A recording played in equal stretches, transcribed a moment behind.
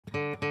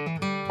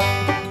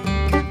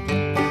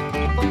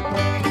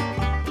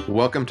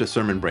Welcome to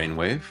Sermon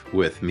Brainwave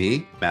with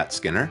me, Matt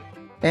Skinner.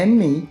 And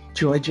me,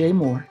 Joy J.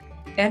 Moore.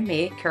 And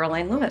me,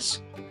 Karoline Lewis.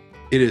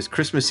 It is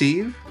Christmas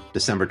Eve,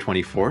 December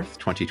 24th,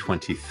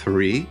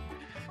 2023.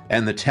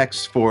 And the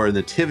texts for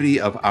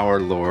Nativity of our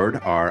Lord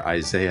are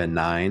Isaiah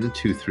 9,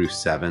 2 through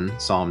 7,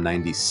 Psalm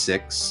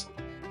 96,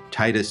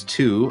 Titus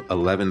 2,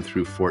 11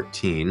 through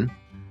 14,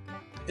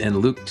 and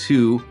Luke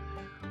 2,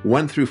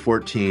 1 through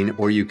 14,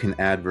 or you can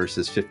add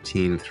verses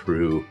 15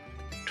 through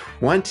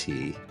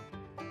 20.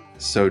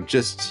 So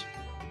just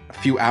a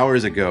few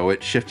hours ago,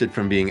 it shifted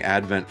from being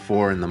Advent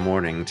 4 in the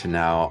morning to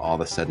now all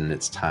of a sudden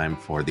it's time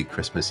for the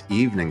Christmas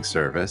evening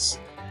service.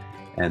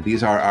 And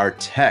these are our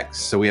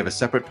texts. So we have a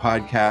separate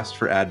podcast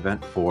for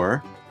Advent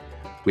 4.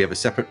 We have a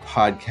separate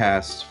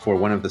podcast for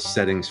one of the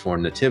settings for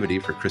Nativity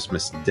for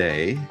Christmas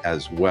Day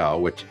as well,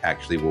 which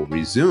actually will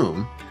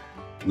resume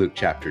Luke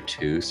chapter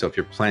 2. So if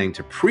you're planning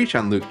to preach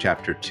on Luke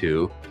chapter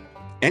 2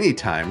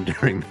 anytime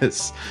during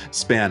this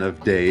span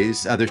of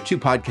days, there's two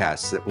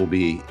podcasts that will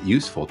be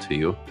useful to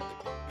you.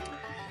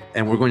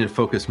 And we're going to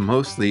focus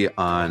mostly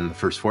on the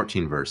first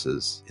 14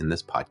 verses in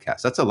this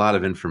podcast. That's a lot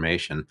of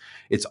information.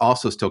 It's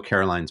also still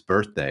Karoline's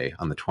birthday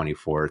on the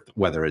 24th,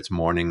 whether it's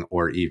morning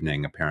or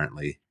evening,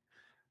 apparently.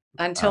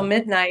 Until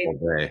midnight.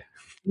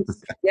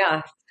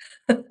 Yeah.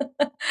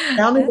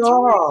 Count it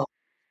all.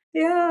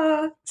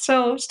 Yeah.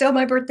 So still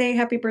my birthday.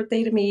 Happy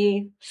birthday to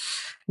me.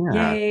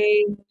 Yeah.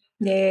 Yay.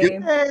 Yay.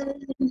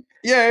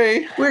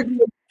 Yay.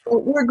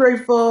 We're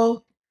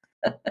grateful.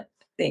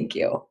 Thank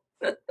you.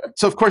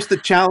 So, of course, the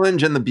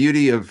challenge and the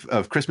beauty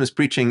of Christmas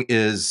preaching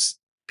is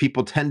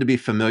people tend to be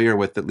familiar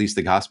with at least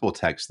the gospel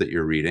text that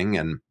you're reading.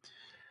 And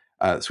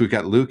so we've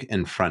got Luke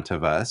in front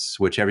of us,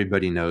 which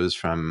everybody knows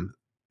from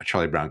a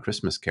Charlie Brown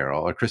Christmas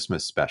Carol, a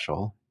Christmas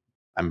special.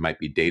 I might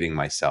be dating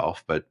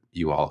myself, but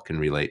you all can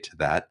relate to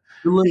that.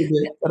 A little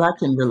bit, but I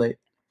can relate.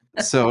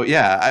 So,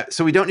 yeah,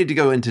 so we don't need to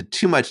go into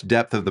too much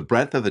depth of the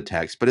breadth of the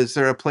text, but is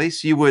there a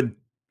place you would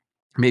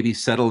maybe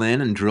settle in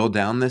and drill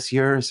down this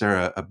year? Is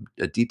there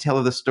a detail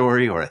of the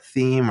story or a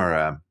theme or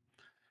a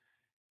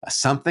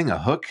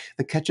hook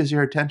that catches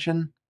your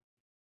attention?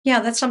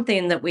 Yeah, that's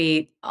something that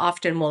we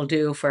often will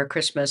do for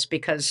Christmas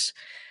because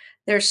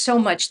there's so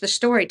much. The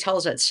story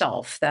tells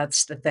itself.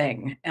 That's the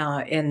thing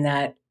in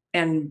that.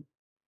 And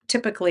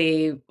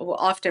typically,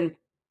 often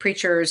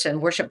preachers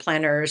and worship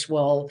planners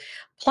will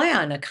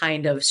plan a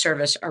kind of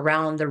service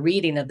around the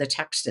reading of the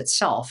text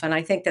itself. And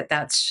I think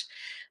that's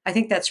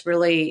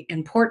really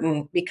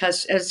important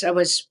because as I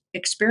was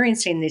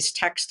experiencing this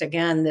text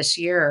again this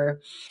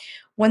year,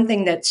 one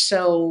thing that's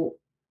so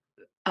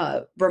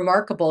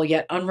remarkable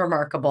yet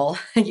unremarkable,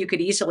 you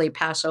could easily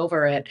pass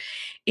over it,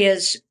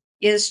 is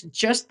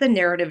just the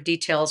narrative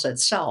details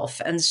itself.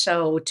 And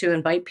so to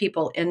invite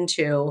people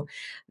into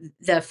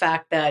the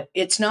fact that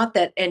it's not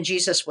that, and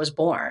Jesus was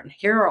born.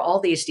 Here are all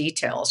these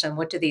details, and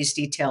what do these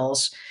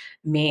details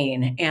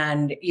mean?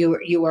 And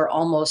you are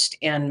almost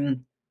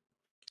in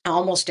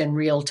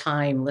real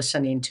time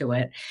listening to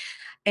it.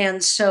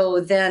 And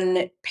so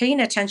then paying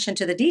attention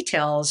to the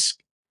details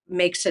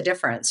makes a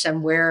difference.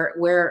 And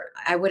where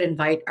I would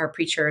invite our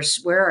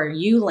preachers, where are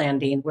you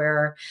landing?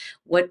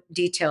 What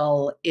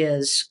detail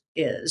is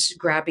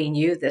grabbing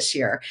you this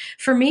year?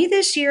 For me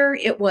this year,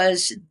 it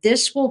was,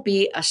 this will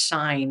be a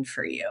sign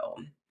for you.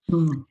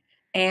 Mm.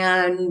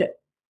 And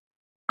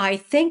I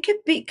think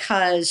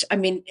because,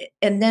 and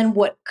then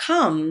what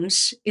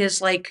comes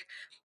is like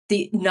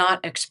the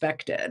not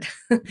expected.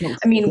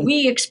 I mean,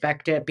 we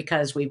expect it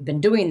because we've been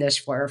doing this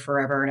for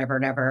forever and ever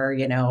and ever,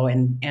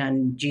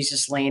 and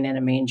Jesus laying in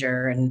a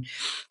manger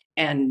and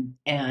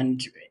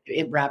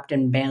it wrapped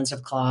in bands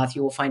of cloth,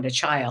 you will find a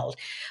child.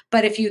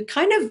 But if you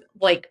kind of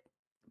like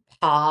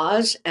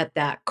pause at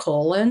that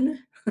colon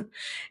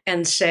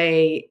and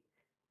say,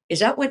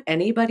 is that what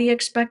anybody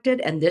expected?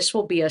 And this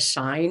will be a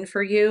sign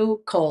for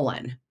you,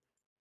 colon.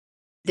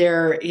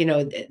 There,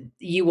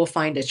 you will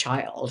find a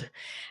child.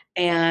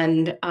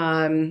 And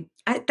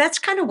that's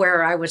kind of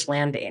where I was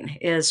landing,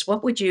 is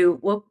what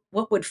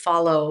would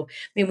follow?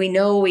 I mean, we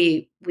know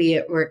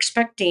we're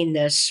expecting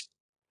this,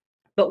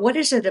 but what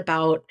is it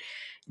about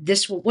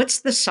this? What's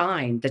the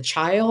sign? The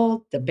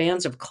child, the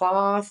bands of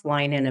cloth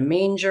lying in a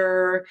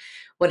manger.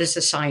 What is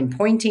the sign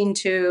pointing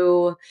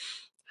to?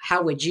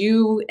 How would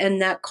you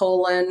end that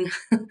colon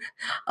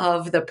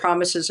of the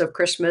promises of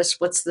Christmas?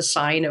 What's the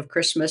sign of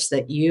Christmas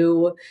that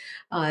know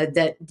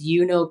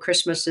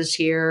Christmas is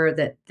here,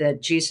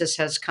 that Jesus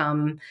has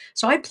come?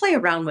 So I play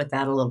around with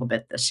that a little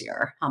bit this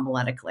year,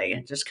 homiletically,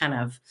 and just kind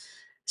of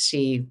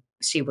see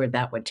where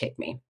that would take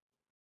me.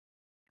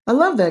 I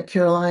love that,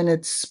 Karoline.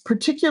 It's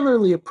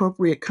particularly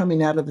appropriate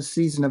coming out of the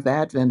season of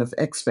Advent of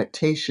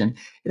expectation.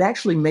 It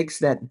actually makes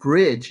that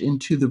bridge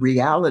into the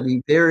reality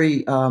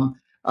very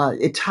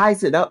it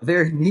ties it up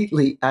very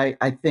neatly,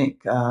 I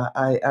think.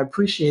 I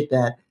appreciate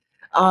that.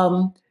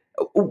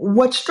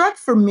 What struck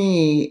for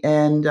me,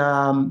 and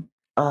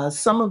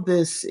some of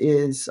this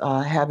is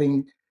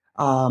having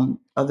the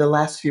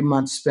last few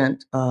months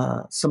spent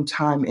some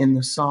time in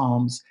the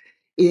Psalms,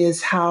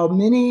 is how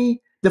many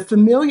The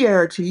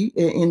familiarity,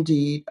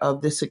 indeed,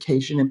 of this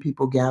occasion and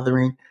people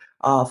gathering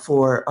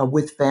for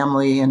with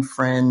family and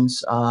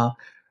friends,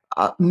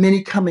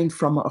 many coming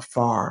from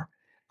afar,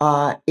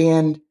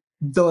 and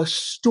the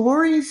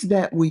stories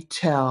that we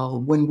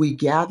tell when we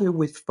gather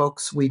with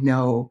folks we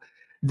know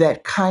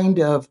that kind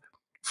of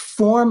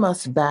form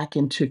us back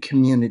into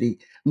community.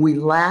 We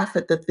laugh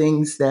at the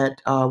things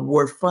that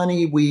were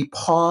funny. We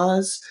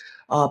pause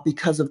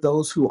because of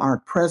those who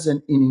aren't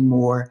present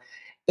anymore.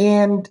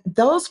 And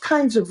those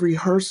kinds of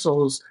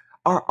rehearsals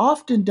are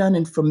often done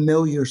in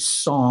familiar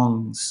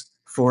songs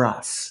for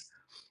us,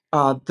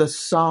 the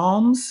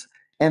Psalms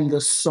and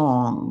the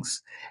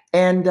songs.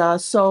 And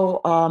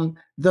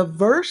the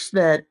verse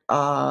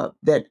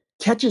that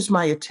catches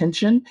my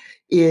attention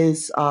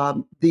is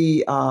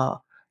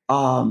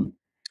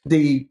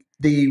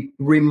the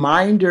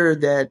reminder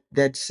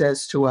that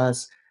says to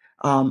us,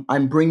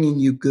 "I'm bringing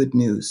you good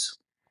news,"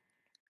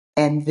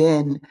 and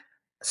then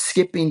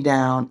skipping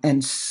down,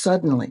 and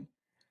suddenly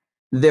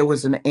there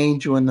was an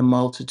angel in the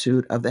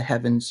multitude of the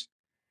heavens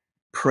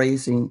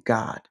praising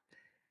God.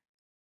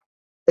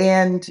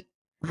 And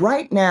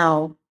right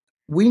now,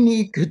 we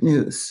need good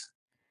news.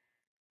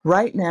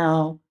 Right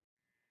now,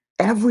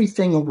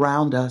 everything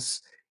around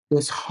us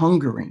is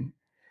hungering.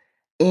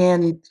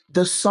 And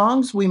the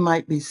songs we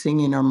might be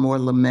singing are more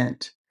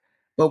lament.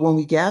 But when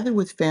we gather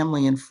with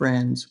family and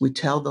friends, we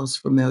tell those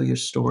familiar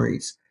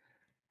stories.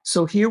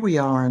 So here we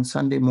are on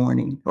Sunday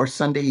morning or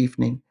Sunday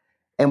evening,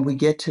 and we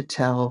get to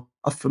tell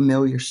a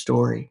familiar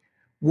story.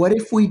 What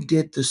if we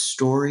did the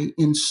story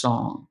in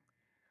song?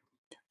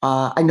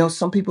 I know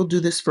some people do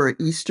this for an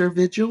Easter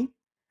vigil.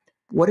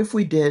 What if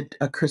we did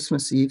a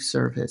Christmas Eve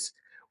service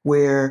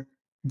where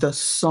the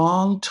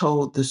song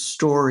told the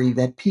story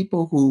that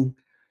people who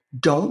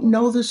don't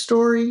know the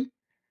story,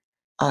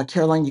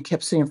 Caroline, you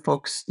kept saying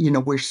folks,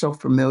 we're so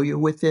familiar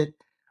with it.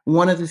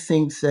 One of the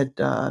things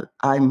that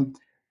I'm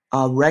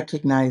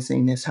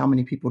recognizing is how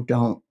many people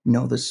don't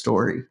know the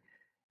story.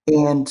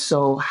 And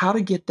so, how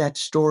to get that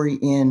story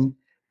in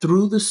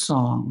through the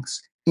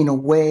songs in a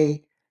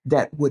way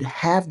that would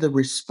have the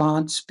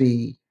response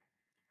be,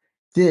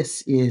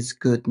 this is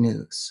good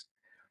news.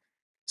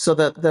 So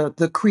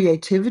the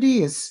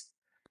creativity is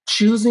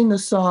choosing the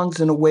songs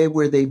in a way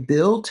where they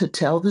build to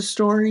tell the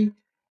story,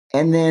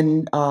 and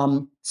then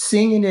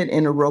singing it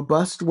in a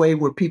robust way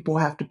where people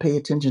have to pay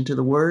attention to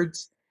the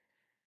words,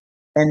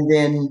 and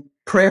then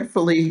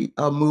prayerfully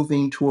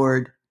moving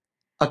toward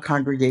a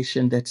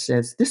congregation that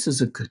says, "This is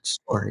a good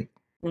story."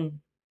 Mm,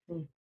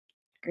 mm,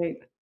 great.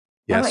 How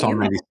Yeah, about you,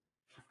 Matt?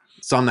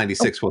 Psalm Oh,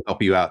 96 will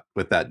help you out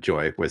with that,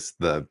 Joy, with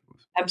especially if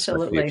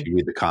absolutely. you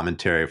read the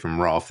commentary from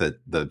Rolf,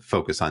 that the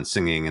focus on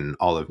singing and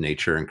all of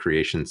nature and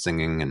creation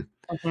singing. And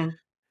Mhm.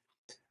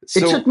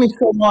 It took so, me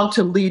so long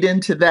to lead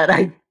into that.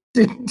 I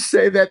didn't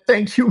say that.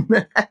 Thank you,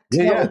 Matt.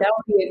 yeah, No,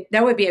 yeah,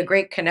 that would be a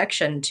great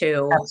connection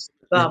to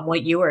Absolutely.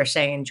 what you were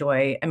saying,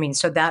 Joy. I mean,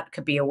 so that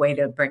could be a way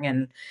to bring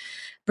in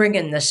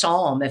the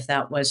psalm if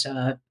that was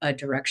a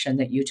direction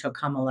that you took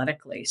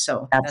homiletically.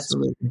 So that's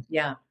Absolutely.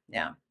 yeah,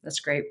 yeah, that's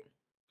great.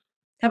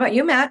 How about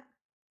you, Matt?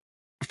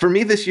 for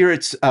me this year,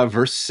 it's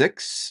verse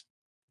 6.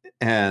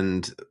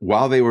 And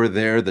while they were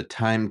there, the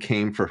time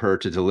came for her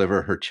to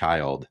deliver her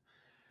child.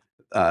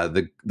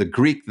 The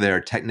Greek there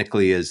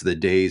technically is the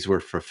days were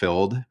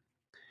fulfilled,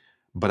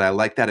 but I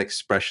like that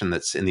expression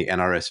that's in the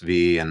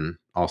NRSV and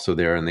also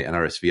there in the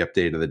NRSV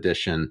updated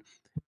edition.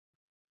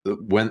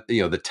 When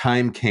the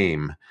time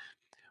came,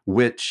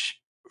 which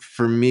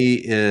for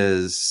me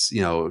is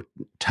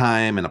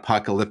time and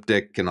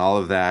apocalyptic and all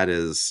of that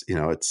is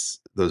it's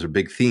those are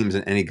big themes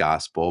in any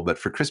gospel. But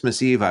for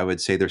Christmas Eve, I would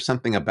say there's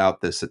something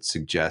about this that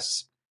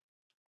suggests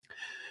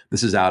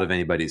this is out of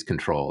anybody's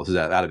control. This is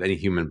out of any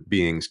human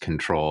being's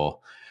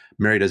control.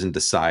 Mary doesn't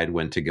decide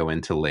when to go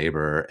into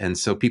labor. And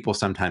so people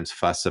sometimes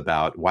fuss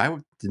about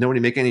did nobody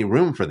make any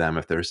room for them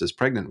if there's this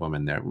pregnant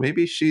woman there?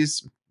 Maybe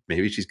she's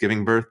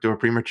giving birth to a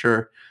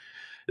premature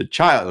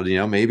child,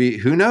 maybe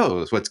who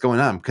knows what's going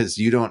on, because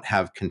you don't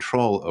have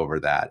control over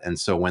that. And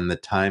so when the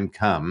time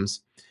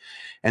comes,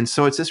 and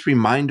so it's this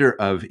reminder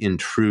of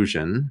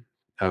intrusion,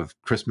 of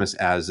Christmas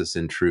as this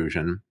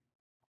intrusion,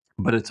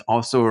 but it's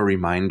also a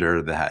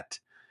reminder that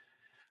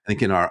I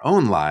think in our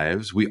own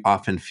lives, we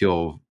often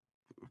feel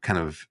kind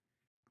of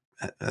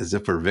as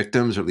if we're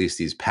victims, or at least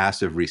these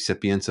passive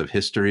recipients of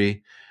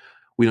history.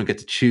 We don't get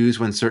to choose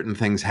when certain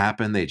things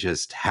happen. They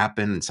just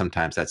happen. And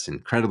sometimes that's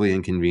incredibly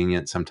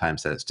inconvenient.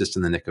 Sometimes that's just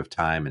in the nick of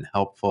time and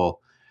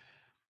helpful.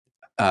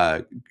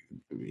 Uh,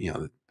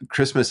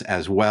 Christmas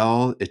as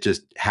well. It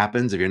just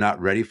happens if you're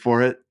not ready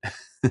for it.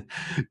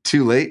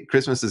 Too late.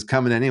 Christmas is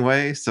coming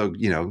anyway. So,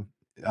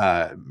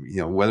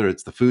 whether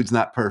it's the food's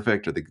not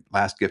perfect or the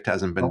last gift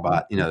hasn't been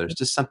bought, there's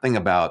just something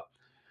about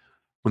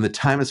when the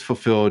time is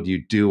fulfilled,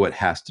 you do what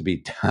has to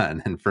be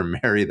done. And for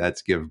Mary,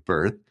 that's give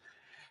birth.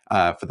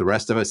 For the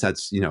rest of us,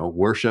 that's,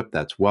 worship,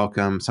 that's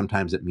welcome.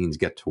 Sometimes it means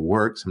get to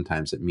work.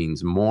 Sometimes it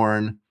means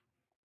mourn.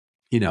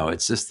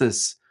 It's just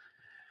this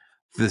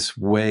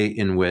way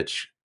in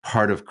which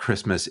part of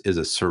Christmas is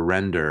a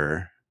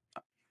surrender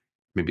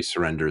maybe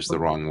surrender is the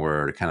wrong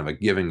word, kind of a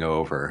giving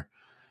over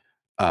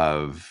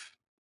of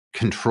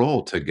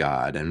control to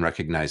God and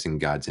recognizing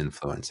God's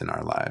influence in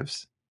our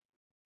lives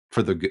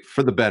for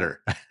the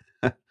better.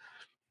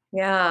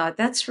 Yeah,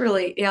 that's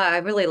really, yeah, I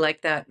really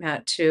like that,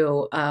 Matt,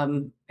 too.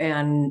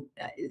 And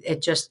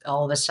it just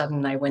all of a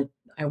sudden I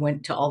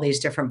went to all these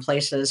different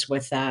places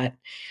with that.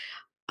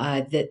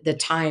 The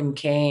time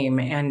came,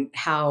 and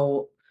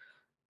how,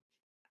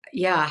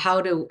 yeah,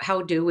 how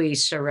do we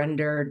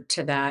surrender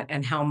to that,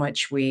 and how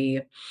much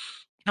we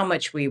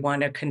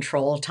want to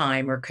control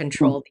time or Mm.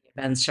 control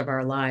the events of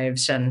our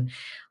lives. And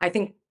I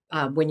think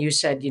when you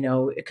said,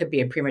 it could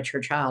be a premature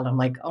child, I'm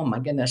like, oh my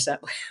goodness,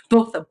 that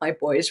both of my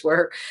boys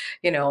were,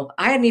 I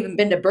hadn't even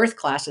been to birth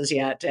classes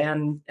yet,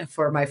 and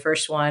for my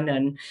first one,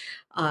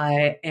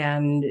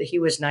 and he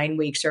was 9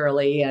 weeks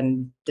early,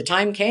 and the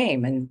time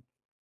came, and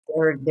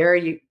there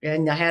you,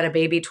 and I had a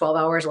baby 12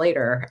 hours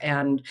later,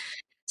 and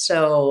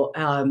so,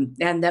 and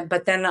then,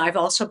 but then I've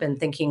also been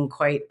thinking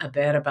quite a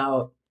bit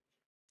about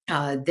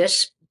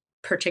this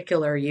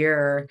particular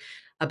year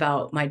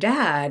about my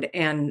dad.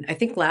 And I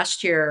think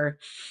last year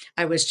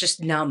I was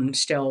just numb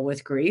still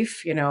with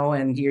grief,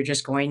 and you're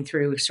just going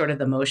through sort of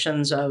the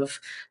motions of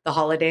the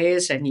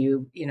holidays, and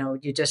you're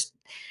just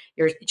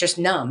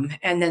numb.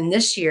 And then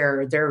this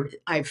year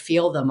I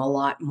feel them a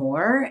lot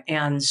more.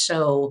 And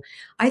so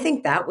I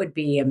think that would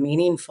be a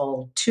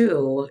meaningful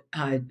too.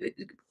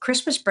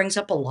 Christmas brings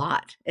up a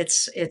lot.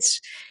 It's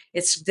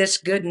this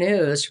good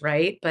news,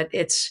 right? But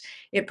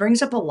it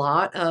brings up a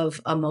lot of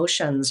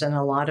emotions and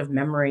a lot of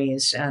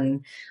memories,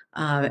 and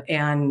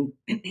and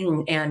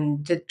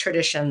the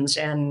traditions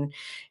and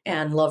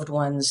loved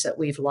ones that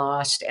we've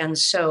lost. And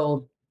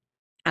so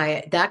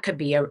I that could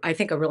be I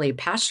think a really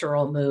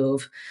pastoral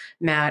move,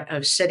 Matt,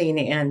 of sitting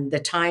in the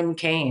time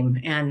came,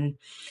 and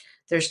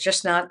there's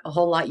just not a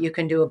whole lot you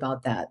can do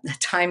about that. The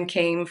time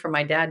came for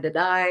my dad to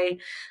die.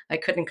 I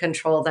couldn't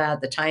control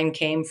that. The time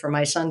came for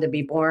my son to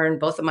be born.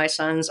 Both of my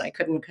sons, I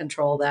couldn't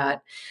control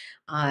that.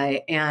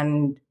 But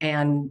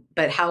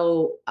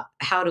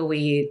how do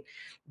we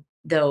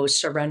though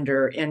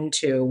surrender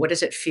into, what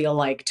does it feel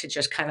like to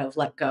just kind of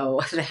let go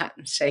of that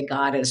and say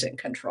God is in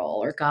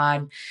control, or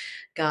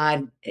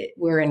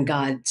we're in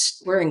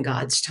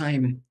God's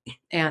time,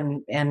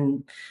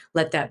 and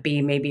let that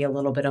be maybe a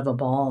little bit of a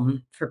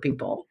balm for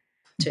people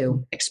Mhm.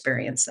 to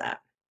experience that.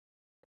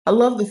 I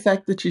love the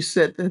fact that you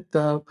said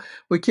that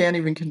we can't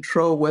even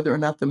control whether or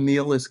not the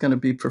meal is going to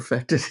be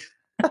perfected.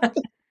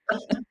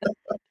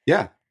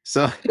 Yeah.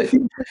 So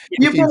You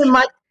if you put in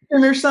my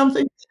kitchen or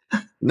something?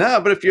 no,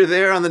 but if you're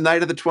there on the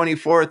night of the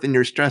 24th and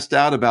you're stressed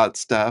out about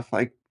stuff,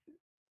 like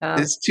Uh,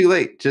 it's too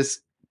late.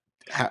 Just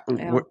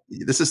yeah.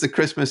 this is the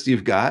Christmas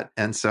you've got,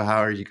 and so how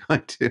are you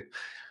going to?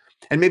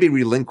 And maybe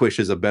relinquish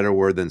is a better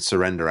word than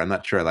surrender. I'm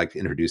not sure I like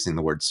introducing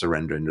the word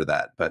surrender into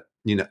that, but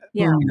Yeah,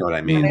 you know what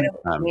I Mm. mean. I know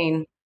what you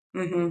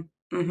mean.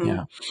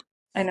 Yeah.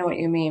 I know what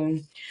you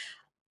mean.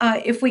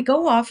 If we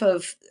go off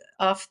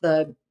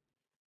the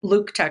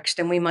Luke text,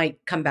 and we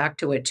might come back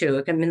to it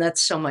too. I mean,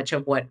 that's so much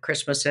of what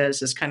Christmas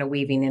is kind of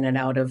weaving in and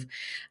out of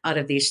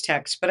these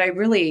texts. But I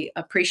really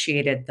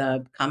appreciated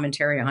the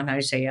commentary on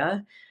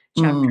Isaiah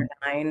chapter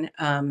Mm.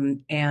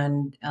 9,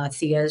 and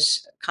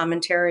Thea's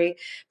commentary,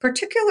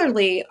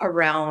 particularly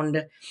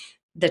around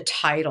the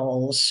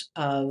titles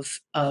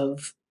of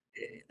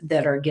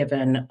that are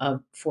given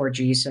for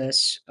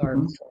Jesus, or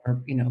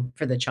Mhm.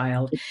 for the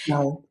child.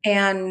 No.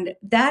 And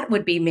that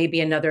would be maybe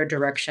another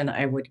direction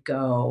I would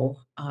go,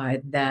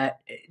 that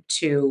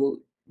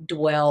to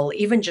dwell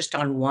even just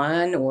on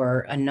one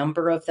or a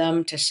number of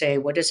them, to say,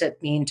 what does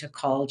it mean to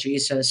call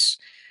Jesus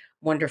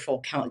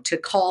wonderful count, to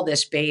call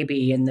this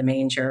baby in the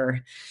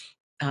manger,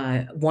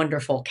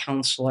 wonderful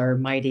counselor,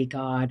 mighty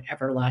God,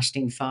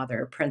 everlasting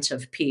Father, Prince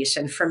of Peace.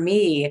 And for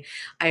me,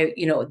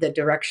 the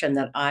direction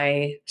that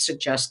I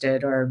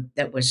suggested, or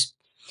that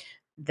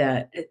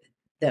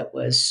that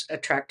was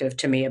attractive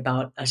to me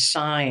about a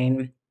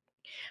sign.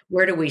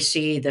 Where do we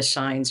see the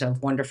signs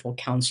of wonderful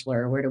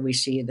counselor? Where do we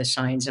see the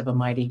signs of a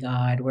mighty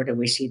God? Where do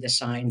we see the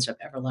signs of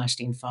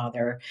everlasting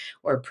Father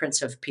or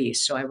Prince of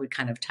Peace? So I would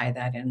kind of tie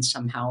that in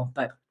somehow.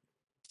 But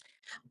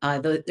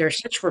they're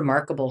such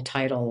remarkable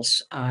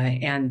titles,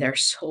 and they're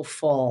so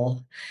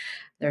full,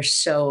 they're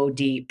so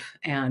deep,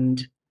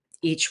 and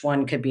each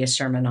one could be a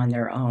sermon on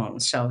their own.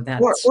 So Or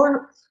that's,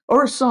 or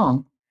or a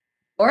song.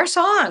 or a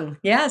song.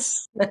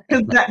 Yes.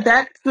 'Cause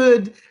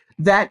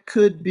that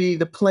could be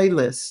the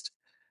playlist.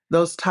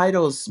 Those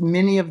titles,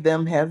 many of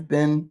them have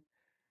been,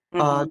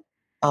 uh, Mhm.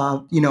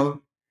 uh, you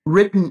know,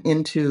 written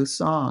into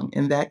song,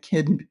 and that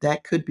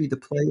could be the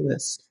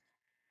playlist.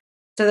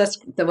 So that's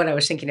what I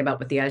was thinking about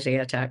with the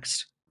Isaiah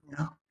text,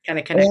 Yeah. kind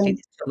of connecting And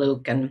it to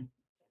Luke, and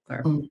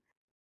or mm.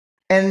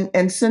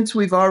 And since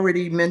we've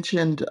already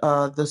mentioned,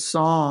 the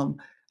psalm,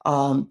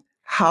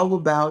 how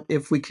about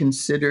if we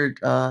considered,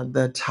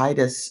 the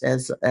Titus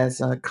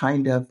as a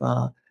kind of,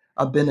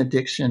 a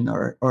benediction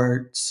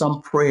or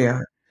some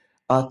prayer,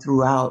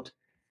 throughout?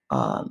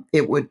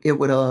 It would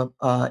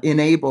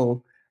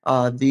enable,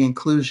 the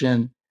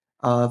inclusion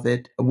of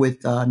it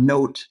with a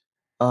note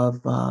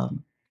of,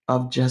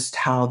 of just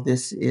how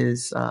this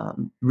is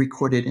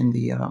recorded in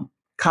the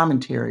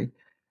commentary,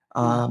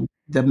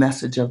 the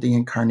message of the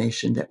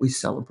incarnation that we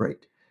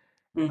celebrate.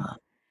 Mm. Uh,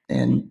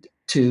 and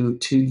to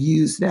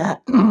use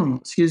that,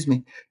 excuse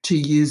me, to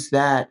use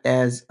that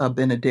as a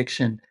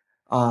benediction,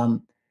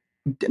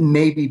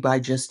 maybe by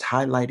just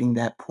highlighting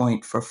that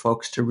point for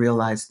folks to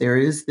realize there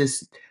is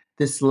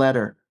this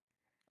letter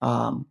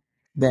um,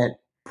 that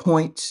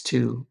points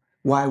to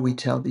why we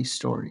tell these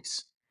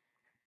stories.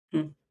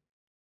 Mm.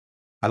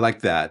 I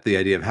like that. The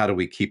idea of how do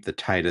we keep the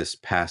Titus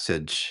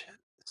passage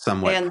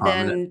somewhat And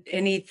prominent.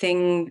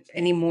 then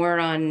any more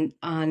on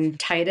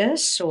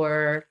Titus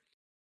or?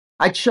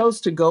 I chose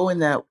to go in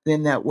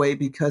that way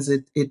because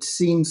it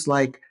seems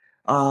like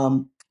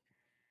um,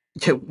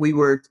 we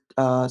were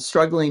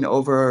struggling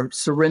over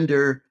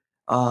surrender,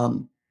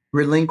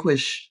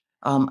 relinquish.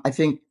 I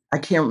think I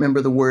can't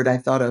remember the word I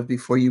thought of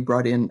before you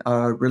brought in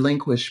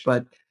relinquish,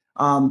 but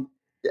um,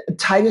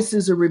 Titus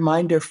is a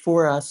reminder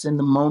for us in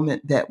the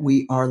moment that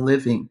we are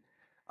living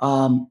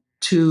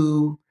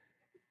to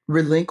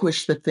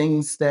relinquish the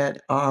things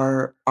that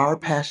are our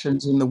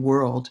passions in the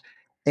world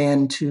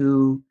and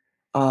to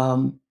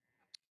um,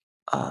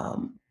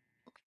 um,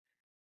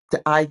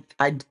 I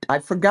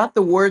forgot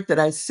the word that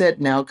I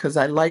said now because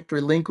I liked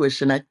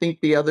relinquish, and I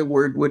think the other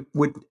word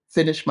would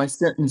finish my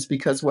sentence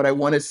because what I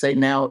want to say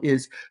now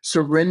is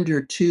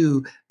surrender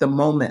to the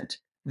moment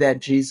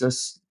that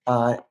Jesus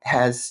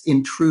has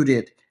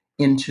intruded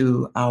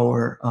into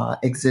our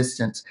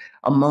existence,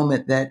 a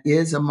moment that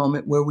is a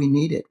moment where we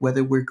need it,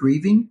 whether we're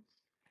grieving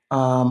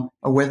or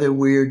whether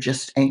we're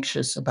just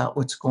anxious about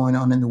what's going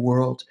on in the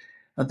world.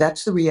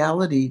 That's the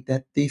reality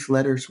that these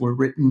letters were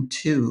written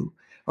to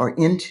or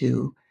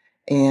into.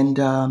 And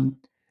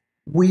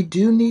we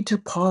do need to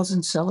pause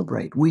and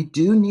celebrate. We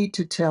do need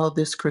to tell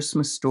this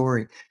Christmas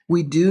story.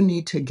 We do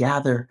need to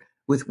gather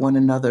with one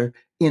another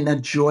in a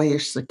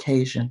joyous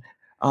occasion.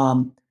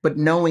 But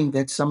knowing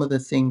that some of the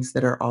things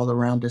that are all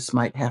around us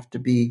might have to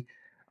be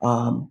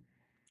um,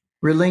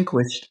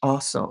 relinquished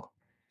also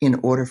in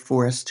order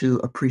for us to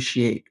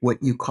appreciate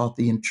what you call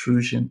the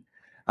intrusion.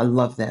 I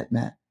love that,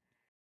 Matt.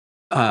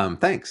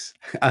 Thanks.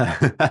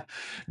 And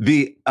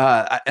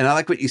I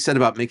like what you said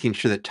about making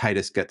sure that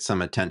Titus gets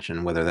some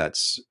attention, whether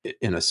that's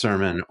in a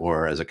sermon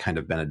or as a kind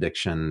of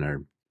benediction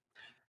or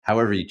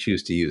however you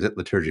choose to use it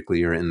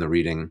liturgically or in the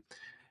reading.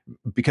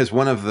 Because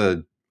one of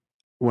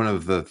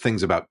the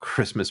things about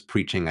Christmas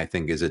preaching, I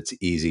think, is it's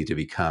easy to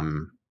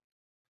become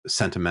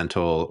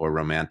sentimental or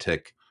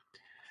romantic,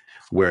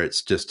 where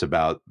it's just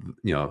about,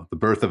 the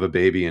birth of a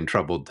baby in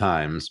troubled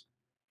times,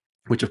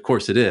 which of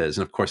course it is.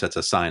 And of course, that's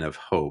a sign of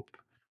hope.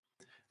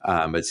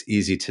 It's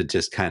easy to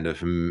just kind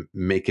of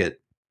make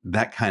it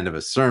that kind of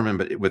a sermon.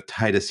 But with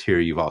Titus here,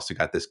 you've also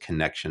got this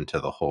connection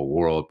to the whole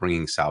world,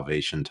 bringing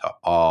salvation to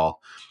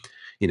all.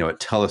 It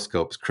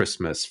telescopes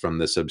Christmas from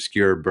this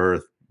obscure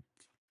birth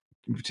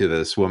to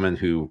this woman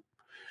who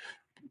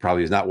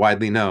probably is not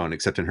widely known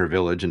except in her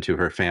village and to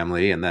her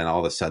family. And then all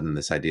of a sudden,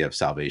 this idea of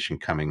salvation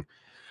coming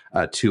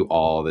to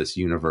all, this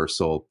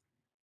universal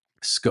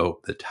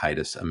scope that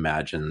Titus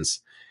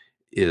imagines,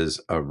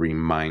 is a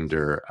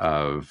reminder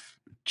of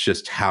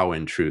just how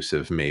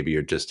intrusive maybe,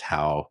 or just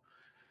how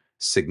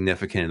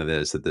significant it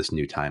is that this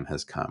new time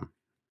has come,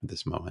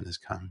 this moment has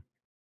come.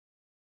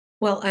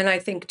 Well, and I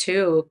think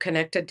too,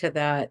 connected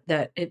to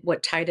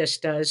what Titus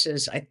does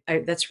is,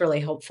 that's really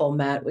helpful,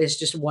 Matt, is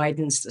just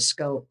widens the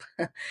scope.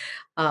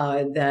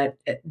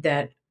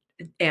 That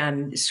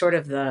and sort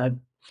of the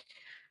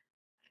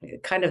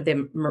kind of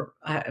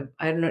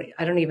I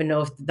don't even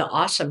know if the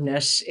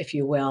awesomeness, if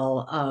you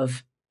will,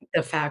 of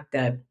the fact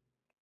that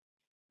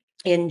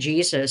in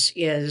Jesus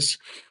is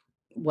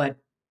what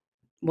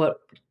what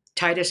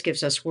Titus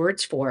gives us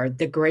words for: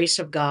 the grace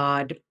of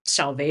God,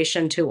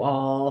 salvation to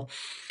all,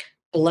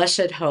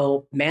 blessed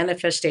hope,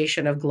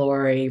 manifestation of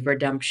glory,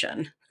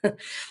 redemption.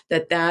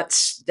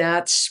 That's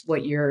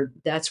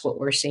what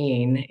we're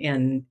seeing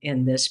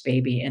in this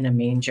baby in a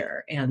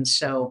manger. And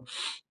so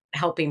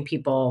helping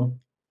people,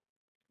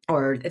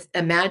 or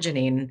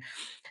imagining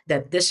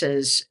that this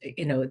is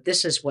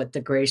what the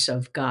grace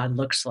of God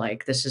looks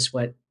like. This is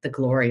what the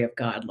glory of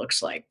God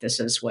looks like. This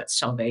is what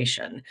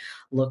salvation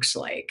looks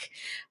like.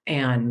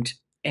 And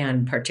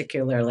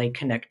particularly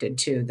connected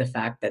to the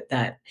fact that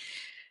that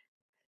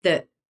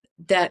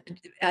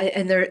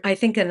and there, I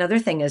think another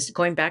thing is,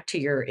 going back to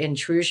your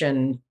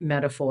intrusion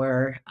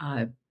metaphor,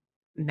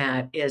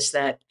 Matt, is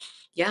that,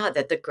 yeah,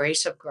 that the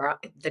grace of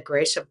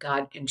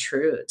God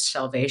intrudes,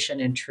 salvation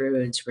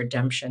intrudes,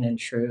 redemption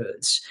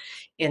intrudes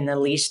in the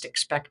least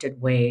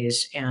expected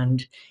ways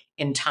and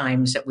in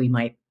times that we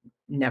might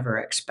never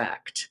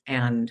expect.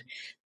 And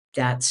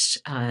that's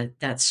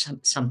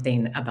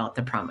something about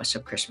the promise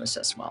of Christmas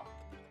as well.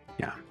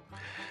 Yeah.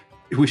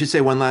 We should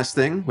say one last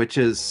thing, which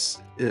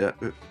is,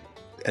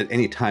 at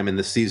any time in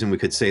this season we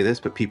could say this,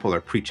 but people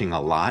are preaching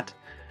a lot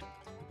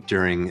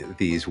during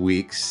these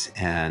weeks,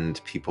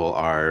 and people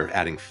are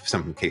adding,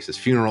 some cases,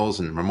 funerals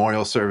and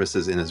memorial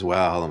services in as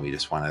well. And we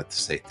just want to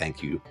say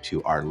thank you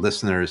to our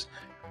listeners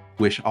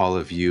wish all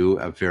of you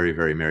a very,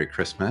 very Merry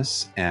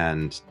Christmas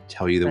and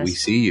tell you that we Yes.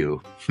 see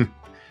you.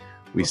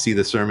 We see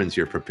the sermons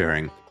you're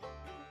preparing.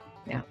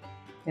 Yeah.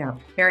 Yeah.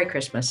 Merry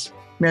Christmas.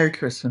 Merry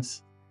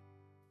Christmas.